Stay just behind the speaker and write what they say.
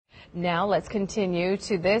Now let's continue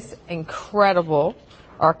to this incredible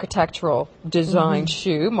architectural design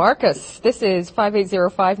shoe. Markus, this is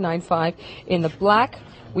 580595 in the black.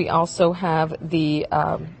 We also have the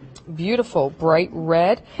beautiful bright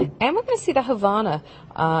red, and we're going to see the Havana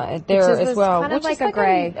there as well. Kind of like a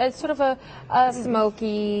gray. Sort of a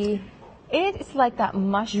smoky. It's like that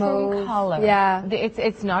mushroom color. Yeah.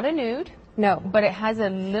 It's not a nude. No. But it has a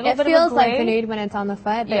little bit of a gray. It feels like the nude when it's on the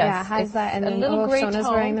foot, but yeah, it has that. And then Shona's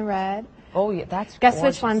wearing the red. Oh, yeah, that's Guess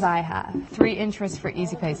gorgeous. which ones I have. 3 interests for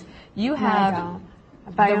easy pace. You have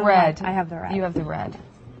the red. I have the red. You have the red.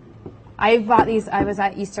 I bought these. I was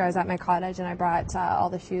at Easter. I was at my cottage, and I brought all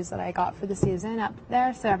the shoes that I got for the season up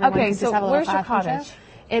there, so everyone can just have a little where's your fashion cottage? show.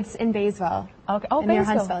 It's in Baysville. Okay. Oh, near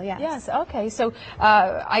Huntsville, yes. Yes. Okay. So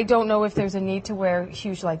I don't know if there's a need to wear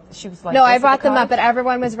shoes like this. No, I brought them up, but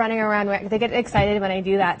everyone was running around. They get excited when I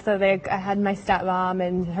do that. So I had my stepmom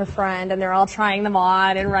and her friend, and they're all trying them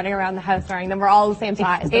on and running around the house wearing them. We're all the same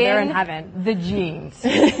size, but they're in heaven. The jeans.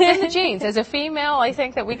 In the jeans. As a female, I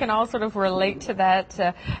think that we can all sort of relate to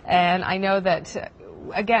that. And I know that,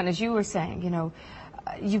 again, as you were saying, you know,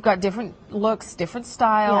 you've got different looks, different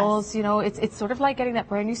styles. Yes. You know, it's sort of like getting that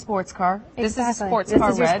brand new sports car. Exactly. This is a sports car red.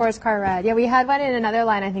 This is your sports car red. Yeah, we had one in another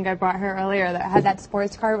line. I think I brought her earlier that had that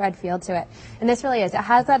sports car red feel to it. And this really is. It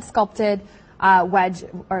has that sculpted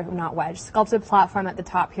sculpted platform at the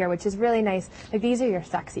top here, which is really nice. Like, these are your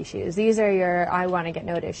sexy shoes. These are your I want to get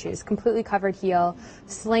noticed shoes. Completely covered heel,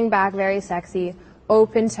 sling back, very sexy.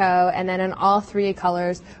 Open toe, and then in all 3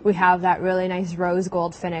 colors we have that really nice rose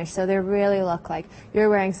gold finish, so they really look like you're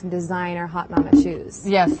wearing some designer hot mama shoes.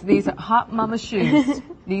 Yes, these are hot mama shoes.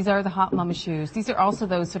 These are the hot mama shoes. These are also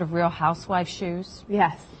those sort of real housewife shoes.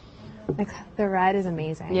 Yes. Like, the red is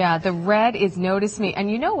amazing. Yeah, the red is notice me. And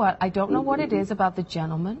you know what? I don't know what it is about the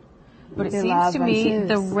gentleman, but it seems to me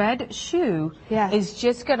the red shoe is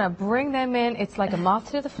just going to bring them in. It's like a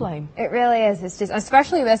moth to the flame. It really is. It's just,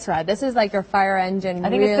 especially this red. This is like your fire engine, I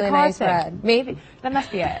think really it's the car nice red. Maybe. That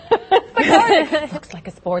must be it. It looks like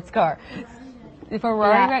a sports car. If we're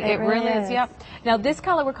wearing it really is. Yeah. Now this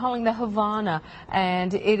color we're calling the Havana,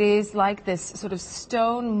 and it is like this sort of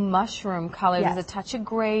stone mushroom color. Yes. There's a touch of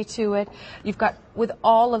gray to it. You've got with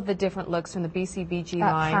all of the different looks from the BCBG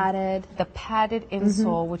line. The padded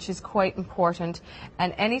insole, which is quite important.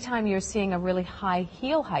 And anytime you're seeing a really high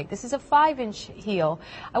heel height, this is a 5-inch heel.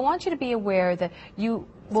 I want you to be aware that you.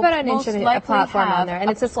 It's about an inch of a platform on there,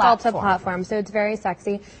 and it's a sculpted platform, so it's very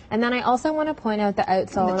sexy. And then I also want to point out the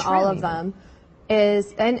outsole in all of them.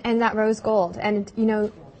 And that rose gold, and you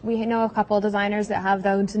know, we know a couple of designers that have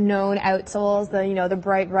those known outsoles, the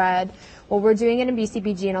bright red. Well, we're doing it in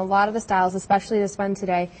BCBG and a lot of the styles, especially this one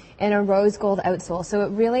today, in a rose gold outsole. So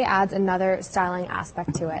it really adds another styling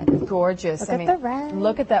aspect to it. Gorgeous. Look at the red.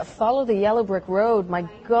 Look at that. Follow the yellow brick road. My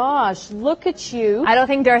gosh, look at you. I don't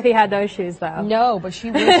think Dorothy had those shoes, though. No, but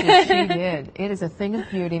she wishes she did. It is a thing of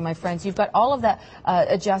beauty, my friends. You've got all of that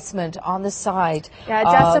adjustment on the side. Yeah,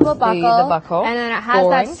 adjustable buckle. The buckle. And then it has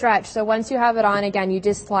that stretch. So once you have it on, again, you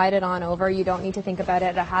just slide it on over. You don't need to think about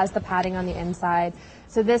it. It has the padding on the inside.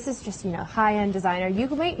 So this is just, you know, high-end designer.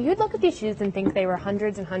 You'd look at these shoes and think they were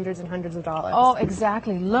hundreds and hundreds and hundreds of dollars. Oh,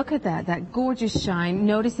 exactly. Look at that gorgeous shine.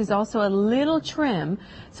 Notice there's also a little trim,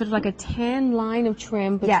 sort of like a tan line of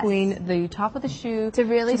trim between the top of the shoe to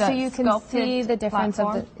really so you can see the difference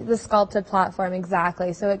of the sculpted platform.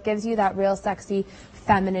 Exactly. So it gives you that real sexy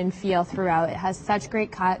feminine feel throughout. It has such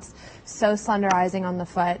great cuts, so slenderizing on the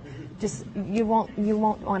foot. Just you won't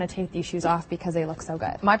want to take these shoes off because they look so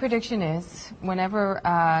good. My prediction is whenever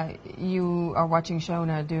you are watching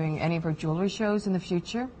Shona doing any of her jewelry shows in the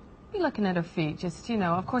future, be looking at her feet. Just, you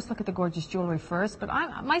know, of course look at the gorgeous jewelry first, but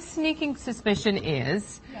my sneaking suspicion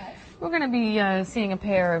is we're going to be seeing a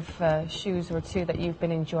pair of shoes or two that you've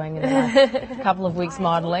been enjoying in the last couple of weeks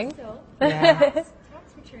modeling. Yeah.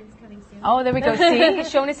 Oh, there we go.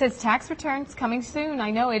 See, Shona says tax returns coming soon.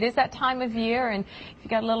 I know it is that time of year, and if you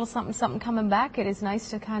got a little something coming back, it is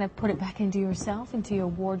nice to kind of put it back into yourself, into your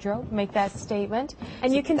wardrobe, make that statement.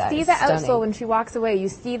 And you can see the outsole when she walks away. You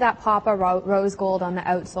see that pop of rose gold on the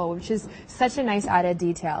outsole, which is such a nice added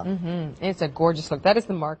detail. It's a gorgeous look. That is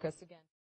the Markus again.